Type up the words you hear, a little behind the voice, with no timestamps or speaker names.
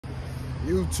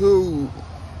YouTube,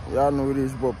 y'all know it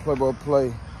is, but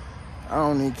play. I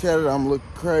don't even care that I'm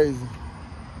looking crazy.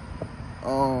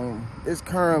 It's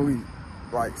currently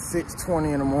like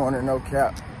 6:20 in the morning, no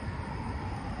cap.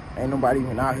 Ain't nobody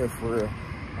even out here for real.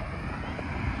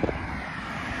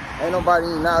 Ain't nobody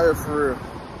even out here for real.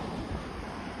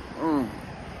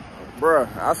 Bruh,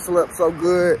 I slept so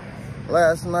good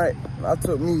last night. I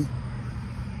took a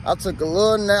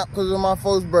little nap because of my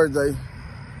folks' birthday.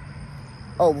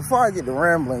 Oh, before I get to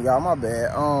rambling, y'all, my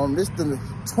bad. This is the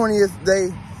 20th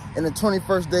day and the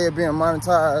 21st day of being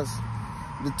monetized.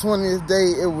 The 20th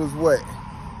day, it was what?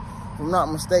 If I'm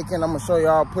not mistaken, I'm gonna show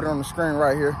y'all, put it on the screen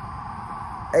right here.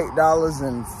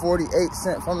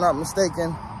 $8.48, if I'm not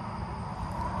mistaken.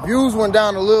 Views went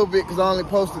down a little bit because I only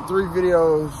posted 3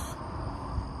 videos.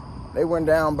 They went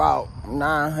down about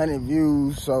 900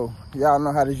 views, so y'all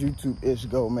know how this YouTube ish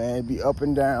go, man. It be up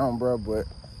and down, bro, but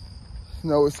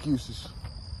no excuses.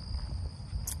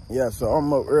 Yeah, so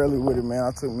I'm up early with it, man.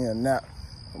 I took me a nap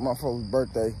for my folks'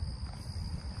 birthday.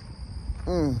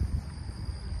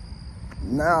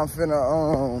 Now I'm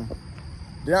finna,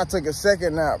 then I took a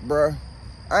second nap, bro.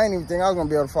 I ain't even think I was gonna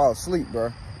be able to fall asleep,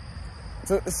 bro.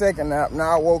 Took the second nap.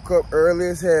 Now I woke up early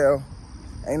as hell.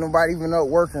 Ain't nobody even up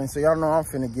working, so y'all know I'm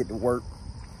finna get to work.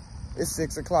 It's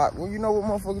 6 o'clock. Well, you know what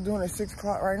motherfuckers doing at 6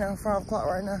 o'clock right now, 5 o'clock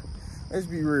right now? Let's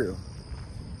be real.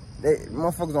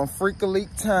 Motherfuckers on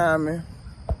freak-a-leak timing.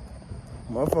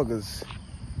 Motherfuckers,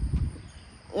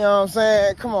 you know what I'm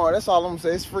saying? Come on, that's all I'm gonna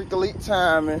say. It's freak-a-leak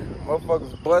timing.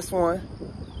 Motherfuckers bust one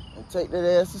and take that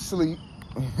ass to sleep.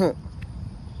 You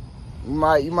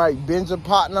might bend your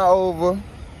partner over,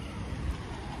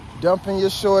 dumping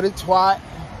your shorty twat.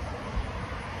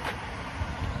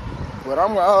 But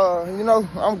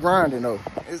I'm grinding though.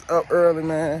 It's up early,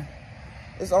 man.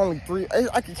 It's only 3.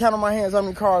 I can count on my hands how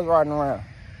many cars riding around.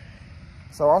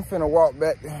 So I'm finna walk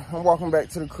back. I'm walking back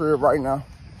to the crib right now.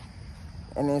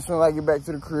 And then as soon as I get back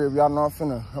to the crib, y'all know I'm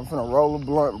finna roll a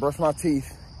blunt, brush my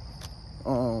teeth.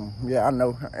 Yeah, I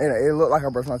know. It looked like I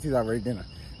brushed my teeth already, didn't I?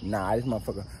 Nah, this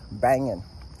motherfucker banging.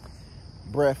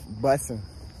 Breath busting.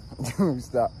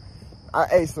 Stop. I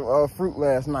ate some fruit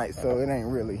last night, so it ain't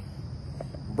really.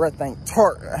 Breath ain't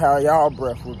tart how y'all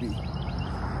breath would be.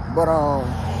 But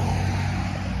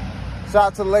shout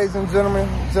out to the ladies and gentlemen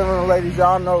and ladies.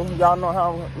 Y'all know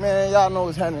how, man, y'all know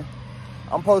what's happening.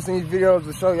 I'm posting these videos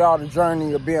to show y'all the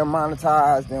journey of being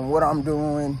monetized and what I'm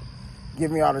doing. Give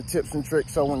me all the tips and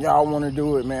tricks. So when y'all want to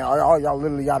do it, man, all y'all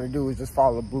literally got to do is just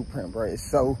follow the blueprint, bro.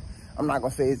 I'm not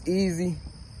gonna say it's easy.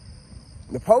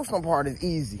 The posting part is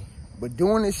easy, but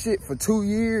doing this shit for 2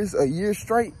 years, a year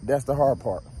straight, that's the hard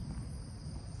part.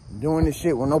 Doing this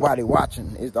shit with nobody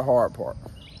watching is the hard part.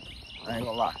 I ain't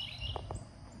gonna lie.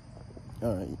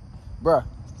 All right. Bruh,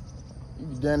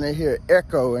 you down there hear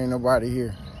echo, ain't nobody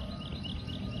here.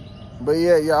 But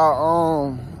yeah,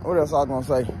 y'all, what else I was gonna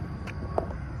say?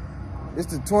 It's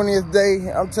the 20th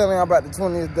day. I'm telling y'all about the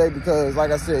 20th day because,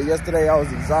 like I said, yesterday I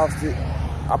was exhausted.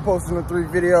 I posted the 3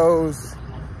 videos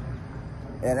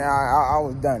and I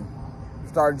was done.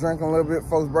 Started drinking a little bit,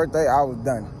 folks' birthday, I was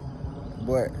done.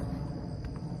 But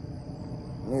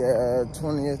yeah,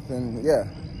 20th, and yeah.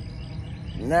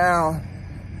 Now,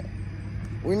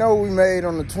 we know what we made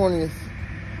on the 20th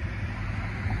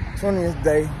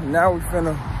day. Now we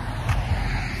finna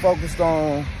focus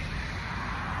on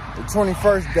the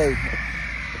 21st day.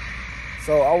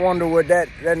 So I wonder what that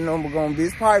number gonna be.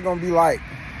 It's probably gonna be like,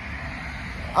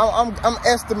 I'm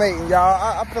estimating,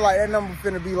 y'all. I feel like that number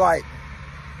finna be like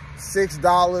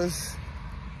 $6.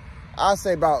 I'd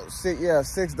say about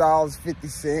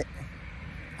 $6.50.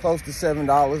 Close to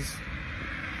 $7.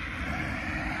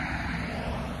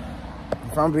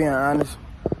 If I'm being honest.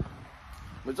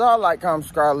 But y'all like, comment,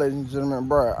 subscribe, ladies and gentlemen,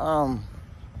 bro.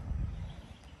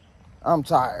 I'm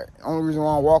tired. Only reason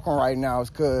why I'm walking right now is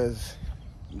because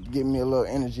getting me a little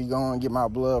energy going, get my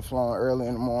blood flowing early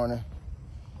in the morning.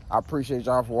 I appreciate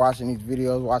y'all for watching these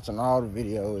videos, watching all the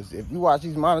videos. If you watch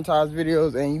these monetized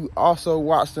videos and you also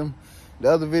watch the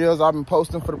other videos I've been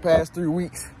posting for the past 3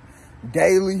 weeks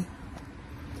daily,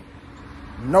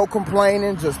 no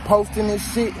complaining, just posting this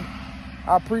shit,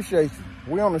 I appreciate you.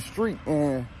 We on the street,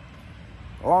 and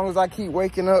as long as I keep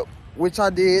waking up, which I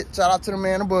did, shout out to the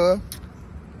man above.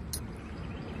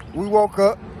 We woke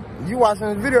up. You watching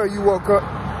this video, you woke up.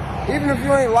 Even if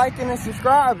you ain't liking and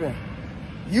subscribing,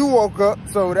 you woke up,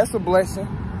 so that's a blessing.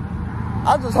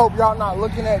 I just hope y'all not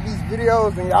looking at these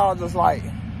videos and y'all just like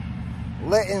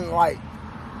letting like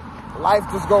life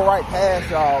just go right past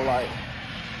y'all. Like,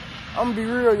 I'm gonna be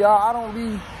real, y'all.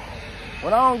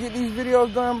 When I don't get these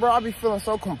videos done, bro, I be feeling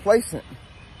so complacent.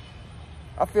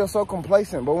 I feel so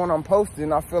complacent, but when I'm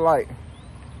posting, I feel like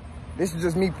this is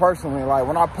just me personally. Like,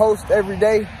 when I post every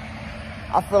day,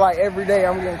 I feel like every day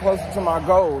I'm getting closer to my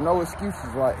goal. No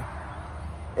excuses. Like,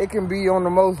 it can be on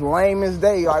the most lamest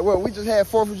day. Like, well, we just had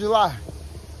 4th of July.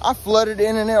 I flooded the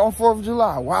internet on 4th of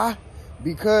July. Why?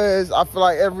 Because I feel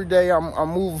like every day I'm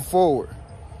moving forward.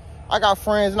 I got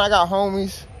friends and I got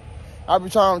homies. I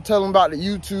be trying to tell them about the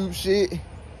YouTube shit.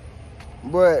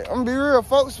 But I'm gonna be real,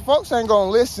 folks ain't gonna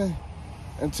listen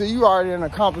until you already done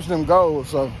accomplished them goals.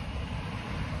 So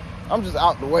I'm just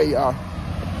out the way, y'all.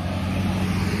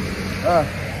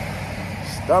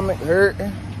 Stomach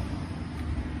hurting.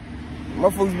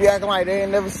 Motherfuckers be acting like they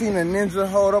ain't never seen a ninja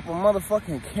hold up a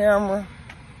motherfucking camera.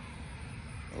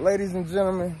 Ladies and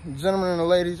gentlemen and the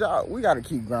ladies, y'all, we gotta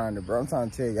keep grinding, bro. I'm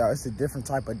trying to tell y'all, it's a different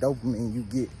type of dopamine you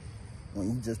get when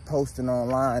you just posting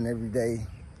online every day.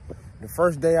 The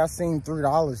first day I seen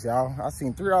 $3, y'all. I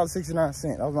seen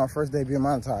 $3.69. That was my first day being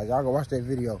monetized. Y'all go watch that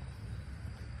video.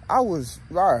 I was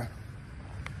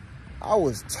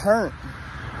turned.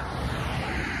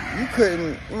 You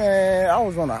couldn't, man, I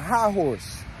was on a high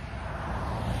horse.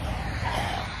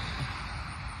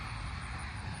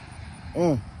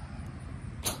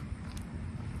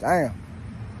 Damn.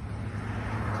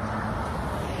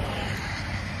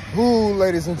 Ooh,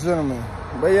 ladies and gentlemen.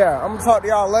 But yeah, I'm gonna talk to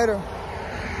y'all later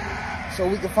so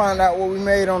we can find out what we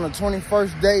made on the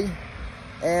 21st day.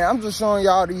 And I'm just showing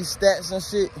y'all these stats and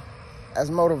shit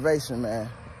as motivation, man.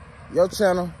 Your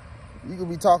channel, you could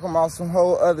be talking about some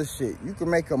whole other shit. You can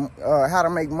make a how to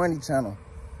make money channel.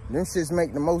 Them shits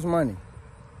make the most money.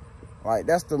 Like,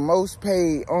 that's the most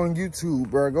paid on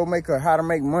YouTube, bro. Go make a how to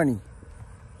make money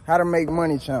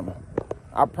channel.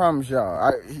 I promise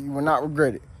y'all, you will not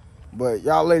regret it. But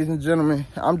y'all, ladies and gentlemen,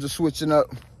 I'm just switching up.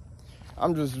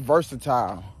 I'm just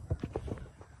versatile.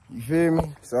 You feel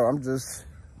me? So I'm just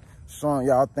showing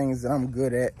y'all things that I'm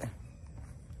good at.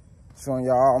 Showing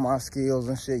y'all all my skills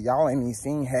and shit. Y'all ain't even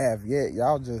seen half yet.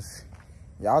 Y'all just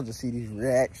see these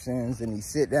reactions and these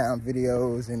sit down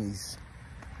videos and these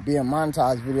being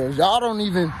monetized videos. Y'all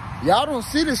don't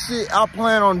see the shit I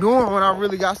plan on doing when I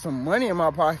really got some money in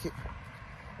my pocket.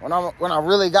 When I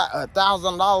really got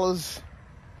 $1,000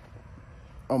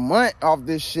 a month off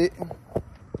this shit.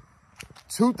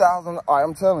 2,000.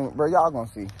 I'm telling you, bro, y'all gonna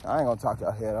see. I ain't gonna talk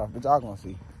y'all head off, but y'all gonna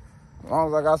see. As long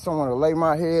as I got someone to lay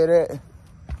my head at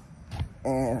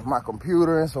and my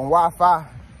computer and some Wi-Fi,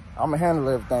 I'ma handle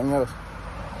everything else.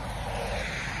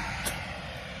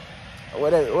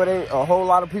 What a whole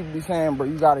lot of people be saying, bro,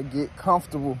 you gotta get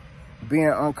comfortable being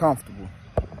uncomfortable.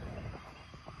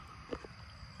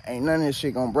 Ain't none of this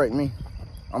shit gonna break me.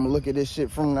 I'ma look at this shit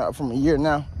from a year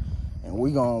now, and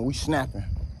we snapping.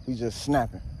 We just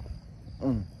snapping.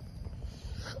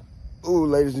 Ooh,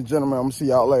 ladies and gentlemen, I'm gonna see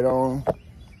y'all later on.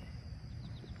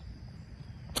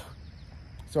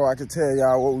 So I can tell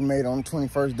y'all what we made on the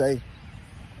 21st day.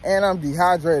 And I'm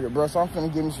dehydrated, bro, so I'm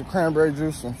finna give me some cranberry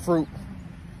juice, some fruit,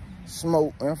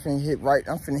 smoke, and I'm finna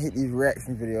hit these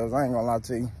reaction videos. I ain't gonna lie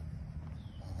to you.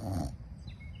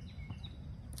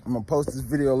 I'm gonna post this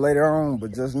video later on,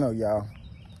 but just know, y'all,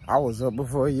 I was up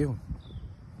before you.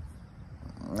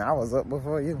 I was up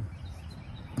before you.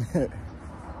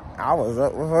 I was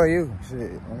up before you.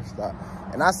 Shit, let me stop.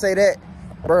 And I say that,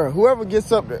 bro, whoever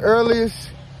gets up the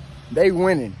earliest, they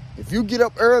winning. If you get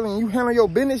up early and you handle your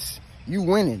business, you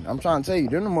winning. I'm trying to tell you,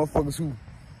 they're the motherfuckers who,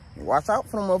 watch out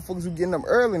for the motherfuckers who getting up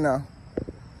early now.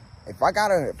 If I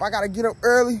gotta get up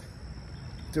early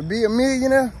to be a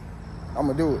millionaire, I'm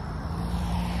gonna do it.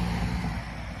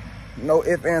 No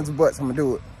ifs, ands, or buts, I'm gonna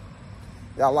do it.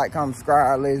 Y'all like, comment,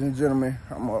 subscribe, ladies and gentlemen.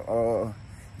 I'm gonna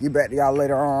get back to y'all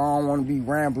later on. I don't wanna be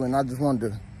rambling. I just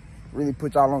wanted to really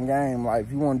put y'all on game. Like,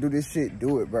 if you wanna do this shit,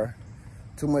 do it, bro.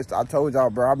 Too much, I told y'all,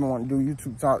 bro, I've been wanting to do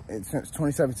YouTube talk since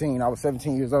 2017. I was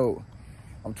 17 years old.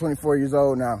 I'm 24 years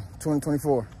old now,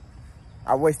 2024.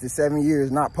 I wasted 7 years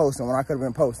not posting when I could have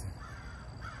been posting.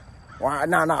 Well,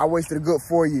 nah, I wasted a good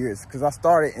 4 years because I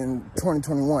started in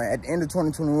 2021, at the end of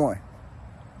 2021.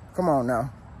 Come on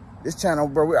now. This channel,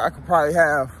 bro, I could probably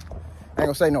have, I ain't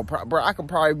gonna say no, bro, I could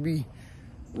probably be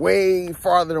way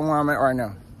farther than where I'm at right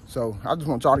now. So I just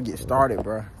want y'all to get started,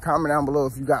 bro. Comment down below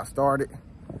if you got started.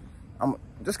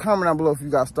 Just comment down below if you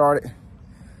got started.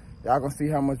 Y'all gonna see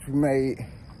how much we made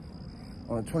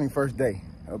on the 21st day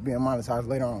of being monetized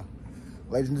later on.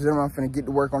 Ladies and gentlemen, I'm finna get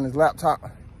to work on this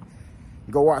laptop.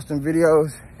 Go watch some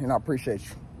videos, and I appreciate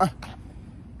you.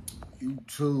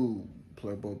 YouTube,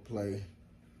 play.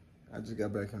 I just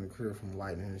got back in the crib from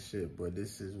lighting and shit, but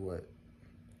this is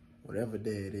whatever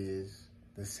day it is,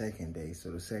 the second day,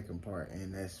 so the second part,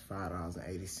 and that's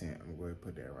 $5.80. I'm going to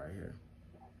put that right here.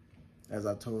 As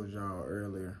I told y'all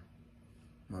earlier,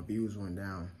 my views went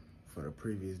down for the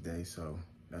previous day, so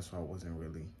That's why I wasn't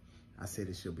really, I said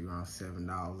it should be around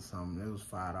 $7 or something. It was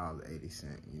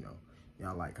 $5.80, you know.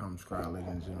 Y'all like, comment, subscribe, ladies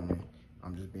and gentlemen.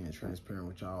 I'm just being transparent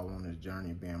with y'all on this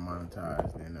journey being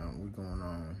monetized. And we're going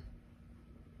on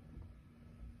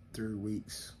 3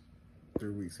 weeks. 3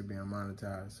 weeks of being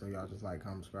monetized. So y'all just like,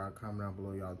 comment, subscribe, comment down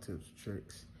below y'all tips,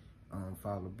 tricks.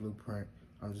 Follow the blueprint.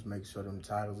 I'm just making sure them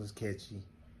titles is catchy.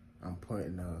 I'm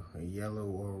putting a yellow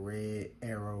or red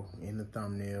arrow in the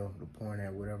thumbnail to point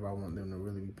at whatever I want them to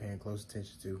really be paying close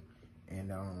attention to.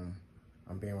 And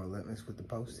I'm being relentless with the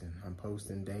posting. I'm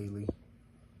posting daily.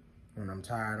 When I'm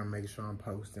tired, I'm making sure I'm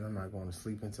posting. I'm not going to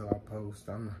sleep until I post.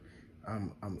 I'm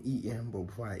eating, but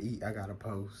before I eat, I gotta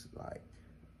post. Like,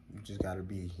 you just gotta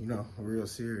be, you know, real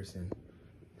serious. And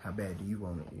how bad do you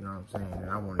want it? You know what I'm saying? And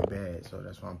I want it bad, so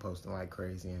that's why I'm posting like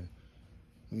crazy. And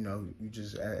you know, you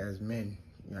just as men,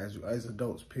 you know, as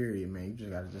adults, period, man, you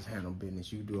just gotta just handle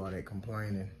business. You do all that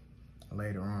complaining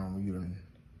later on when you done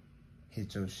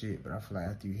hit your shit. But I feel like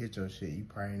after you hit your shit, you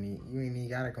ain't even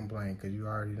gotta complain because you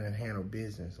already done handle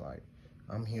business. Like,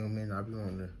 I'm human. I be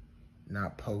wanting to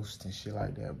not post and shit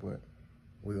like that, but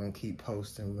we're gonna keep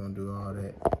posting. We're gonna do all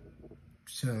that.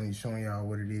 Showing y'all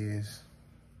what it is.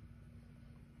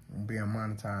 I'm being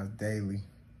monetized daily.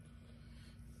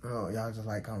 Oh, y'all just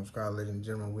like, comment, subscribe, ladies and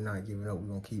gentlemen. We're not giving up. We're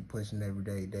gonna keep pushing every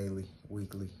day, daily,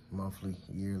 weekly, monthly,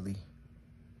 yearly.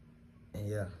 And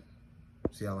yeah,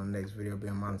 see y'all in the next video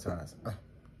being monetized.